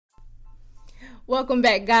Welcome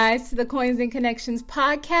back, guys, to the Coins and Connections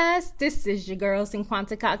podcast. This is your girl,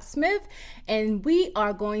 Cinquanta Cox Smith, and we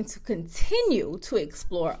are going to continue to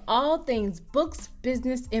explore all things books,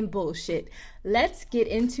 business, and bullshit. Let's get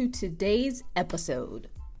into today's episode.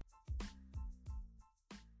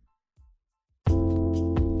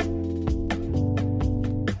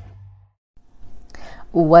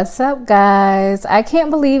 What's up, guys? I can't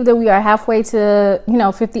believe that we are halfway to,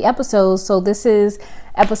 50 episodes. So this is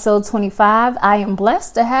episode 25. I am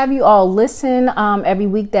blessed to have you all listen every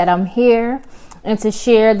week that I'm here and to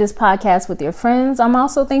share this podcast with your friends. I'm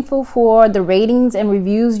also thankful for the ratings and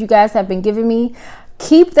reviews you guys have been giving me.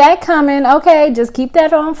 Keep that coming. Okay, just keep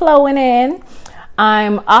that on flowing in.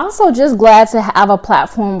 I'm also just glad to have a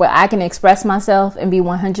platform where I can express myself and be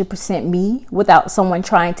 100% me without someone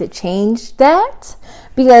trying to change that,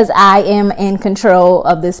 because I am in control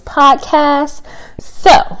of this podcast.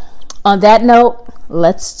 So, on that note,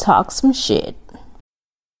 let's talk some shit.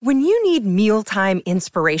 When you need mealtime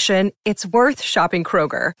inspiration, it's worth shopping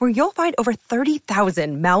Kroger, where you'll find over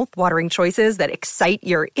 30,000 mouth-watering choices that excite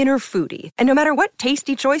your inner foodie. And no matter what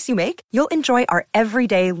tasty choice you make, you'll enjoy our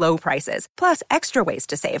everyday low prices, plus extra ways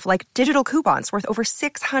to save, like digital coupons worth over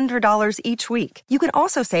 $600 each week. You can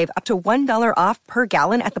also save up to $1 off per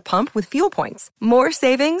gallon at the pump with fuel points. More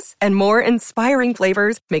savings and more inspiring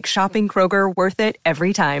flavors make shopping Kroger worth it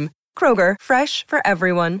every time. Kroger, fresh for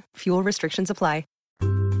everyone. Fuel restrictions apply.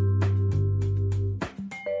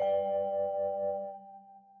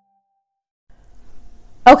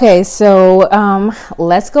 Okay, so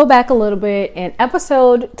let's go back a little bit. In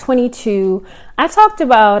episode 22, I talked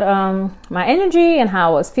about my energy and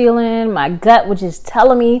how I was feeling. My gut was just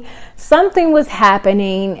telling me something was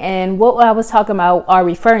happening, and what I was talking about or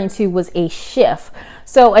referring to was a shift.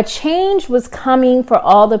 So a change was coming for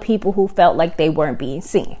all the people who felt like they weren't being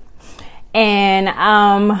seen. And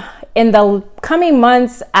in the coming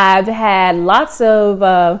months, I've had lots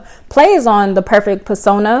of plays on the Perfect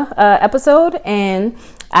Persona episode, and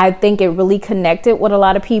I think it really connected with a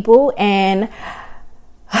lot of people. And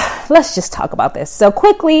let's just talk about this. So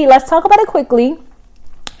let's talk about it quickly.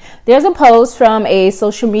 There's a post from a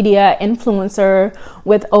social media influencer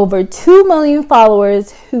with over 2 million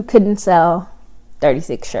followers who couldn't sell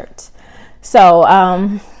 36 shirts. So,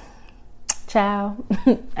 child,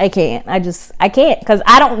 I can't because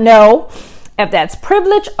I don't know if that's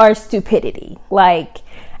privilege or stupidity. Like,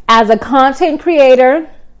 as a content creator,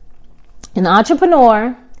 an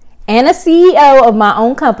entrepreneur, and a CEO of my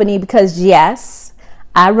own company, because yes,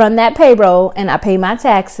 I run that payroll and I pay my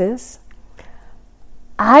taxes,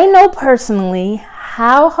 I know personally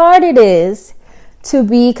how hard it is to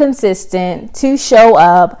be consistent, to show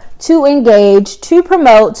up, to engage, to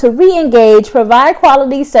promote, to re-engage, provide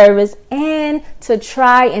quality service, and to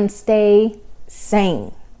try and stay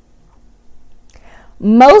sane.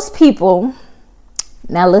 Most people,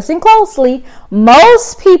 now listen closely,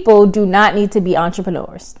 most people do not need to be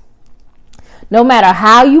entrepreneurs. No matter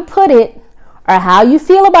how you put it or how you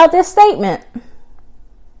feel about this statement,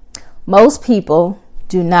 most people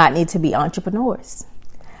do not need to be entrepreneurs.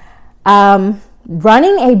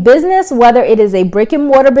 Running a business, whether it is a brick and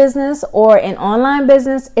mortar business or an online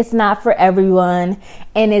business, it's not for everyone.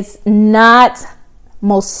 And it's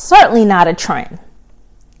most certainly not a trend.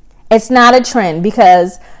 It's not a trend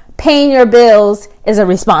because paying your bills is a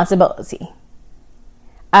responsibility.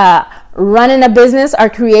 Running a business or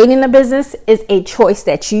creating a business is a choice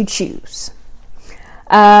that you choose.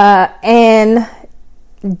 And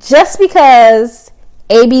just because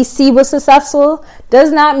ABC was successful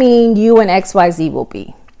does not mean you and XYZ will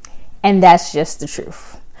be. And that's just the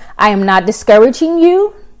truth. I am not discouraging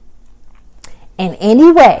you in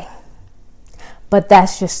any way, but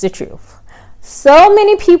that's just the truth. So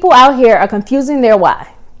many people out here are confusing their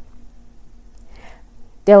why.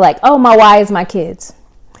 They're like, oh, my why is my kids.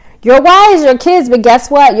 Your why is your kids, but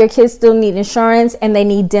guess what? Your kids still need insurance, and they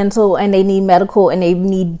need dental, and they need medical, and they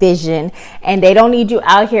need vision, and they don't need you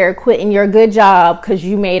out here quitting your good job because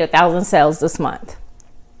you made 1,000 sales this month.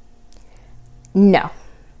 No.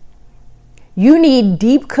 You need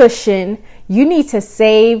deep cushion. You need to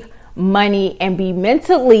save money and be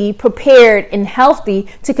mentally prepared and healthy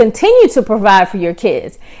to continue to provide for your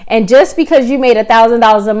kids. And just because you made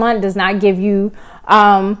 $1,000 a month does not give you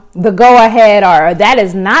the go ahead, or that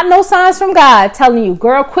is not no signs from God telling you,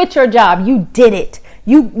 girl, quit your job. You did it.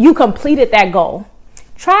 You completed that goal.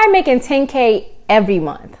 Try making 10K every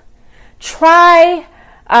month. Try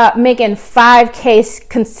making 5K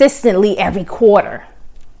consistently every quarter.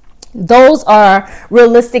 Those are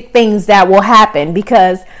realistic things that will happen,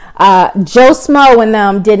 because Joe Smo and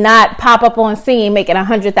them did not pop up on scene making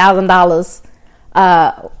 $100,000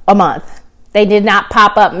 a month. They did not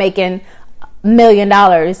pop up making $1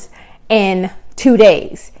 million in 2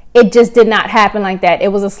 days. It just did not happen like that. It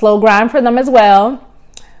was a slow grind for them as well.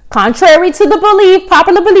 Contrary to the belief,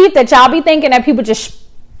 popular belief that y'all be thinking that people just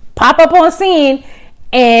pop up on scene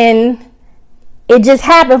and it just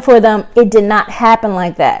happened for them. It did not happen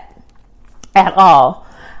like that at all.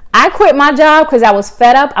 I quit my job because I was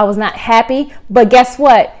fed up. I was not happy. But guess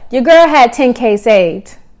what? Your girl had 10K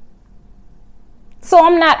saved. So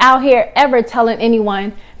I'm not out here ever telling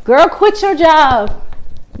anyone, girl, quit your job.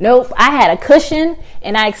 Nope. I had a cushion,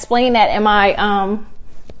 and I explained that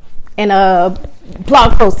in a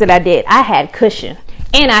blog post that I did. I had cushion,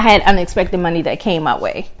 and I had unexpected money that came my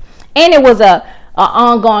way. And it was a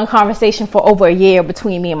ongoing conversation for over a year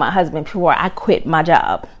between me and my husband before I quit my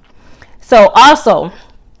job. So also,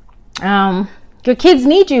 your kids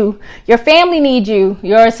need you, your family needs you,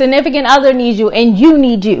 your significant other needs you, and you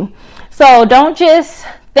need you. So don't just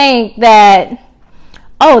think that,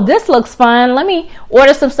 oh, this looks fun, let me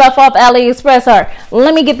order some stuff off AliExpress, or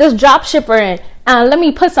let me get this drop shipper in, let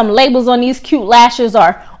me put some labels on these cute lashes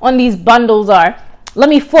or on these bundles, or let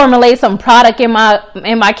me formulate some product in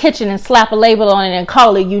my kitchen and slap a label on it and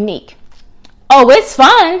call it unique. Oh, it's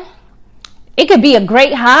fun. It could be a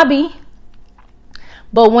great hobby.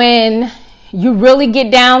 But when you really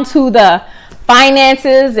get down to the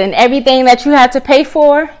finances and everything that you have to pay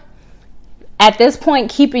for, at this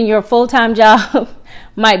point, keeping your full-time job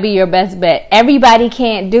might be your best bet. Everybody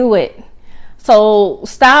can't do it. So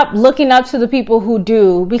stop looking up to the people who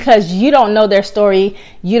do, because you don't know their story.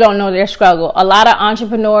 You don't know their struggle. A lot of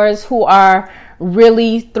entrepreneurs who are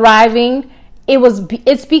really thriving,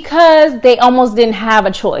 it's because they almost didn't have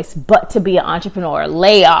a choice but to be an entrepreneur.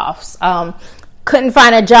 Layoffs, couldn't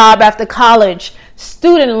find a job after college,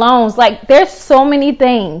 student loans. Like, there's so many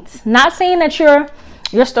things. Not saying that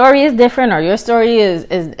your story is different or your story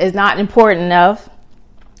is not important enough,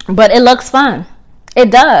 but it looks fun. It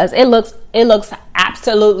does. It looks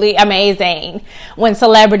absolutely amazing when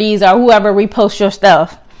celebrities or whoever repost your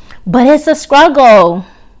stuff. But it's a struggle.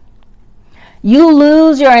 You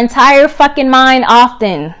lose your entire fucking mind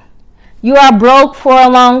often. You are broke for a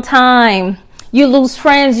long time. You lose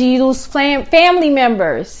friends. You lose family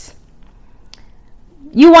members.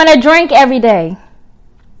 You want to drink every day.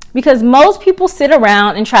 Because most people sit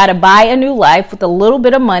around and try to buy a new life with a little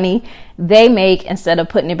bit of money they make instead of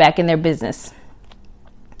putting it back in their business.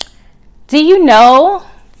 Do you know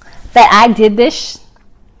that I did this?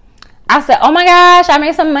 I said, oh my gosh, I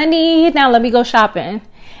made some money. Now let me go shopping.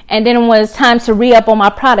 And then when it's time to re-up on my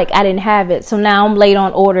product, I didn't have it. So now I'm late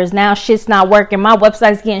on orders. Now shit's not working. My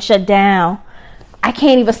website's getting shut down. I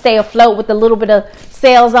can't even stay afloat with the little bit of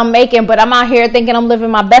sales I'm making, but I'm out here thinking I'm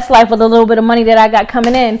living my best life with a little bit of money that I got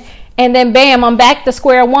coming in. And then bam, I'm back to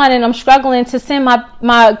square one, and I'm struggling to send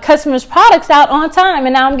my customers' products out on time.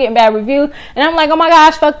 And now I'm getting bad reviews. And I'm like, oh my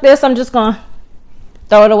gosh, fuck this. I'm just going to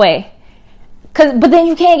throw it away. But then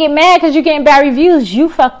you can't get mad because you're getting bad reviews. You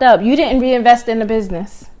fucked up. You didn't reinvest in the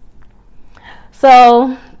business.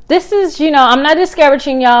 So this is, I'm not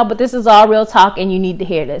discouraging y'all, but this is all real talk, and you need to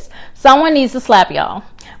hear this. Someone needs to slap y'all.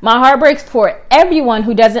 My heart breaks for everyone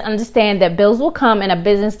who doesn't understand that bills will come and a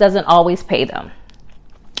business doesn't always pay them.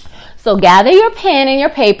 So gather your pen and your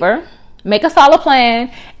paper, make a solid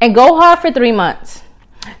plan, and go hard for 3 months.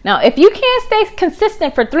 Now, if you can't stay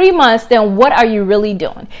consistent for 3 months, then what are you really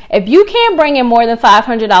doing? If you can't bring in more than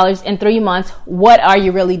 $500 in 3 months, what are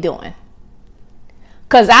you really doing?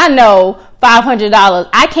 Because I know $500,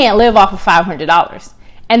 I can't live off of $500.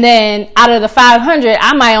 And then out of the $500,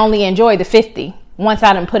 I might only enjoy the $50 once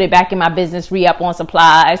I done put it back in my business, re-up on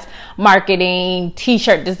supplies, marketing,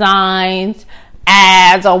 t-shirt designs,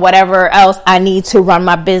 ads, or whatever else I need to run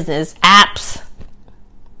my business, apps.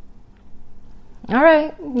 All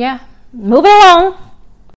right, yeah, moving along.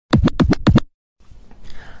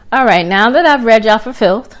 All right, now that I've read y'all for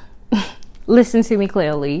filth, listen to me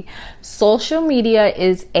clearly. Social media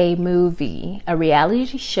is a movie, a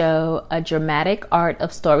reality show, a dramatic art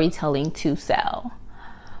of storytelling to sell.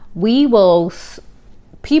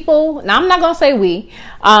 People, now I'm not going to say we,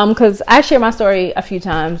 because I share my story a few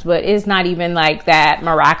times, but it's not even like that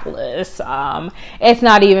miraculous. It's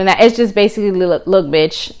not even that. It's just basically, look,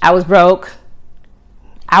 bitch, I was broke.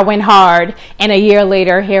 I went hard, and a year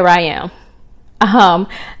later, here I am.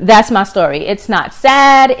 That's my story. It's not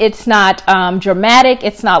sad. It's not dramatic.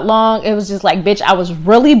 It's not long. It was just like, bitch, I was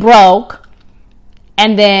really broke.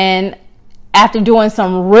 And then after doing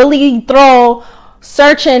some really thorough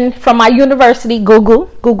searching from my university,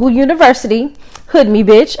 Google University, hood me,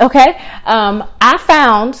 bitch, okay? I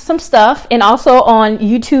found some stuff, and also on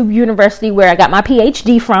YouTube University, where I got my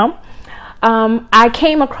PhD from. I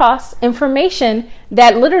came across information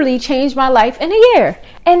that literally changed my life in a year.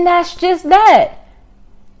 And that's just that.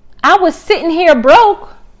 I was sitting here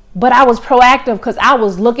broke, but I was proactive because I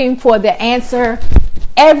was looking for the answer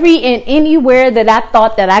every and anywhere that I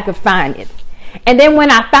thought that I could find it. And then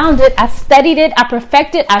when I found it, I studied it, I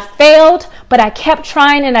perfected, I failed, but I kept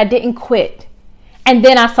trying and I didn't quit. And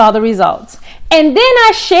then I saw the results. And then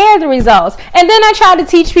I shared the results. And then I tried to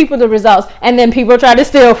teach people the results. And then people tried to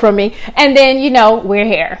steal from me. And then, we're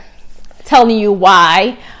here telling you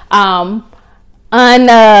why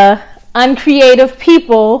uncreative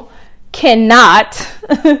people cannot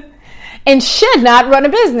and should not run a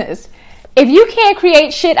business. If you can't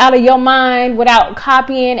create shit out of your mind without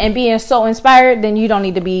copying and being so inspired, then you don't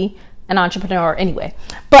need to be an entrepreneur anyway.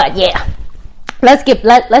 But yeah, let's get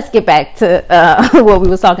back to what we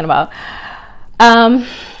was talking about. And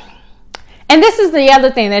this is the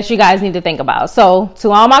other thing that you guys need to think about. So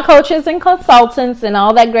to all my coaches and consultants and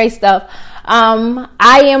all that great stuff,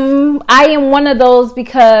 I am one of those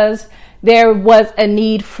because there was a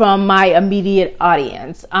need from my immediate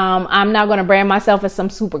audience. I'm not going to brand myself as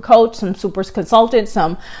some super coach, some super consultant,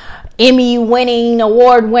 some Emmy-winning,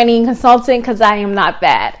 award-winning consultant, because I am not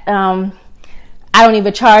that. I don't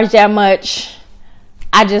even charge that much.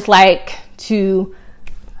 I just like to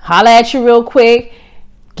holler at you real quick,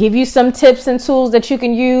 give you some tips and tools that you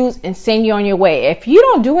can use, and send you on your way. If you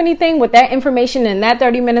don't do anything with that information in that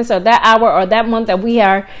 30 minutes or that hour or that month that we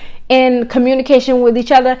are in communication with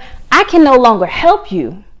each other, I can no longer help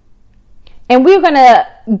you. And we're going to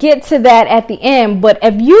get to that at the end. But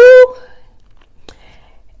if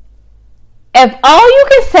all you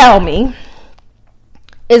can sell me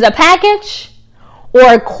is a package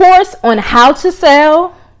or a course on how to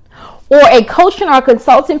sell or a coaching or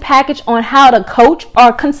consulting package on how to coach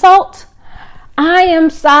or consult, I am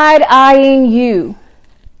side-eyeing you.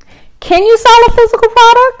 Can you sell a physical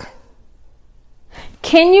product?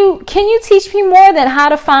 Can you teach me more than how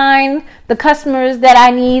to find the customers that I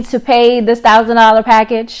need to pay this $1,000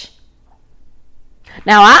 package?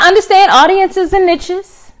 Now, I understand audiences and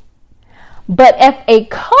niches, but if a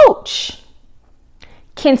coach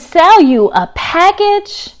can sell you a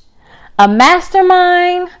package, a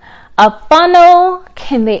mastermind, a funnel,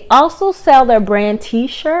 can they also sell their brand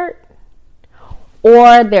t-shirt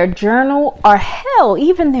or their journal or hell,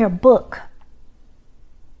 even their book?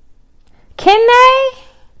 Can they?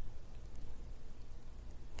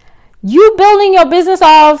 You building your business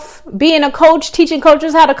off being a coach, teaching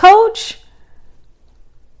coaches how to coach?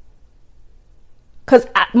 Because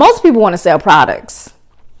most people want to sell products.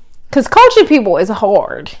 Because coaching people is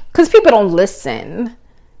hard. Because people don't listen.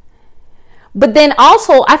 But then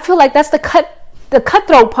also, I feel like that's the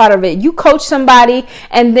cutthroat part of it. You coach somebody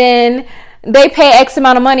and then they pay X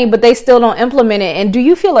amount of money, but they still don't implement it. And do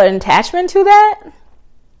you feel an attachment to that?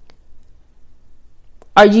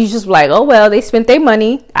 Are you just like, oh, well, they spent their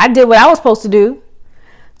money. I did what I was supposed to do.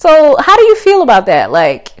 So how do you feel about that?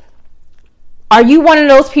 Like, are you one of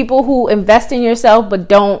those people who invest in yourself but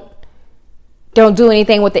don't do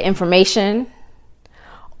anything with the information?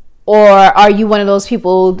 Or are you one of those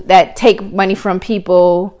people that take money from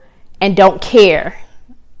people and don't care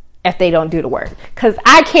if they don't do the work? Because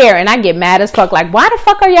I care and I get mad as fuck. Like, why the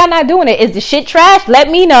fuck are y'all not doing it? Is the shit trash? Let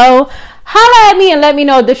me know. Holla at me and let me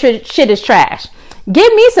know if the shit is trash.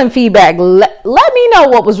 Give me some feedback. Let me know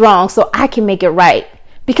what was wrong so I can make it right.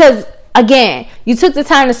 Because, again, you took the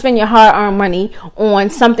time to spend your hard-earned money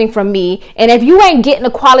on something from me. And if you ain't getting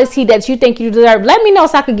the quality that you think you deserve, let me know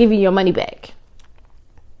so I can give you your money back.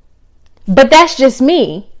 But that's just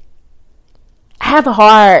me. I have a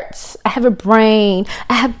heart. I have a brain.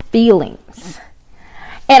 I have feelings.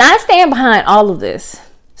 And I stand behind all of this.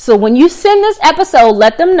 So when you send this episode,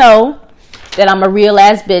 let them know that I'm a real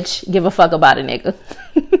ass bitch. Give a fuck about a nigga.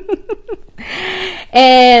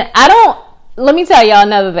 And let me tell y'all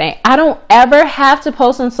another thing. I don't ever have to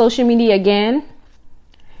post on social media again.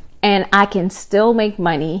 And I can still make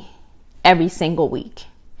money every single week.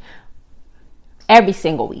 Every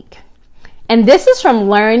single week. And this is from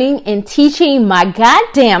learning and teaching my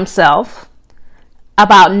goddamn self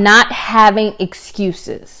about not having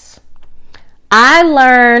excuses. I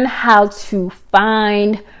learned how to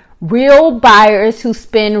find real buyers who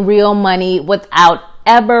spend real money without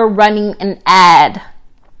ever running an ad.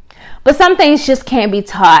 But some things just can't be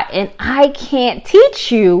taught, and I can't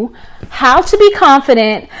teach you how to be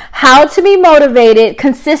confident, how to be motivated,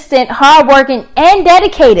 consistent, hardworking, and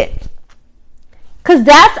dedicated. Because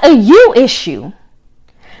that's a you issue.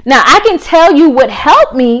 Now, I can tell you what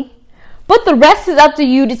helped me, but the rest is up to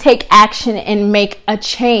you to take action and make a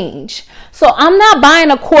change. So I'm not buying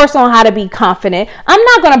a course on how to be confident. I'm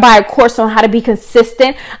not going to buy a course on how to be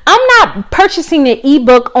consistent. I'm not purchasing an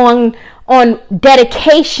ebook on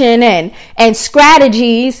dedication and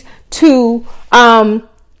strategies to work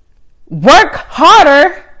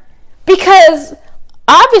harder, because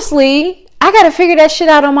obviously I got to figure that shit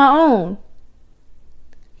out on my own.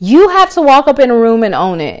 You have to walk up in a room and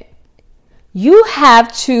own it. You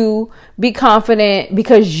have to be confident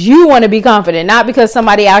because you want to be confident, not because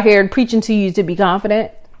somebody out here preaching to you to be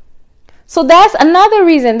confident. So that's another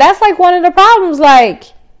reason. That's like one of the problems. Like,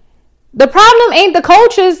 the problem ain't the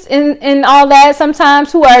coaches and all that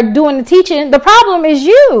sometimes who are doing the teaching. The problem is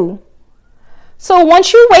you. So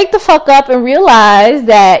once you wake the fuck up and realize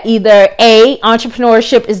that either A,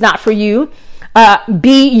 entrepreneurship is not for you,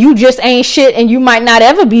 B, you just ain't shit and you might not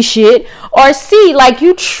ever be shit, or C, like,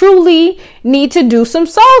 you truly need to do some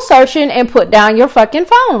soul searching and put down your fucking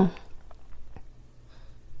phone.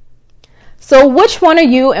 So which one are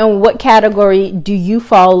you and what category do you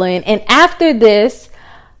fall in? And after this,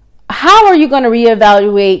 how are you going to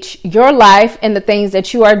reevaluate your life and the things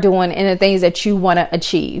that you are doing and the things that you want to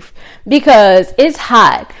achieve? Because it's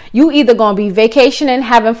hot. You either going to be vacationing,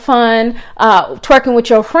 having fun, twerking with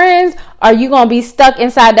your friends, or you going to be stuck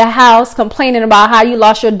inside the house complaining about how you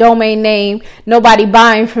lost your domain name, nobody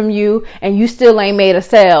buying from you, and you still ain't made a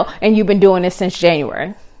sale, and you've been doing this since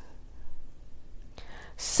January.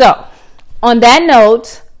 So, on that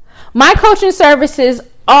note, my coaching services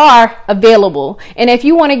are available, and if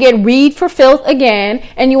you want to get Read for Filth again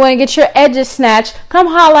and you want to get your edges snatched, come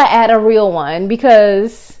holla at a real one,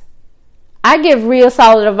 because I give real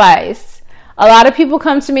solid advice. A lot of people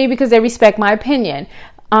come to me because they respect my opinion.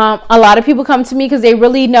 A lot of people come to me because they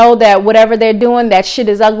really know that whatever they're doing, that shit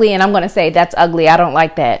is ugly, and I'm going to say that's ugly, I don't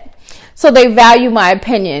like that. So they value my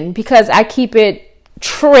opinion because I keep it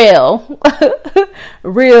trill.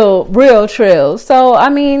 real trill. So I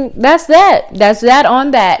mean, that's that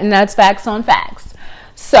on that, and that's facts on facts.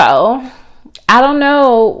 So I don't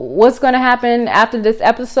know what's gonna happen after this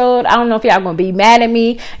episode. I don't know if y'all gonna be mad at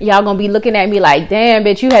me, y'all gonna be looking at me like, damn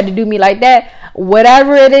bitch, you had to do me like that.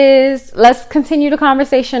 Whatever it is, let's continue the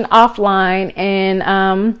conversation offline,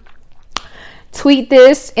 and tweet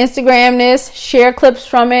this, Instagram this, share clips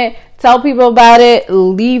from it, tell people about it,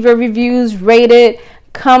 leave your reviews, rate it,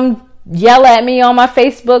 come yell at me on my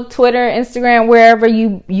Facebook, Twitter, Instagram, wherever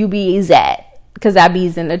you bees at, because I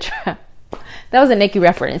bees in the trap. That was a Nicki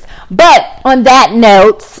reference. But on that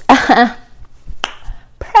note,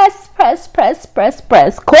 press.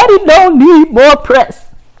 Courtney don't need more press.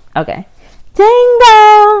 Okay. Ding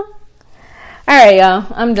dong. All right, y'all.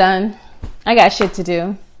 I'm done. I got shit to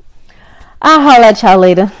do. I'll holler at y'all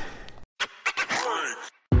later.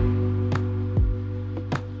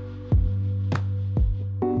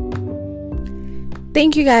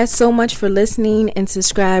 Thank you guys so much for listening and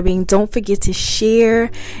subscribing. Don't forget to share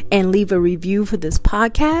and leave a review for this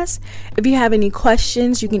podcast. If you have any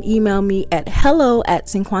questions, you can email me at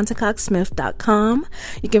hello@cinquantacocksmith.com.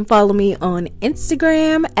 You can follow me on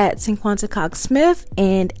Instagram at cinquantacocksmith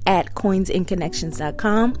and at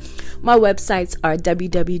coinsandconnections.com. My websites are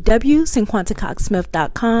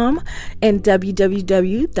www.cinquantacocksmith.com and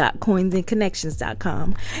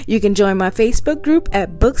www.coinsandconnections.com. You can join my Facebook group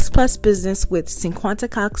at Books Plus Business with Cinquanta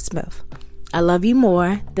Cox Smith. I love you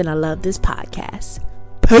more than I love this podcast.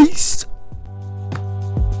 Peace.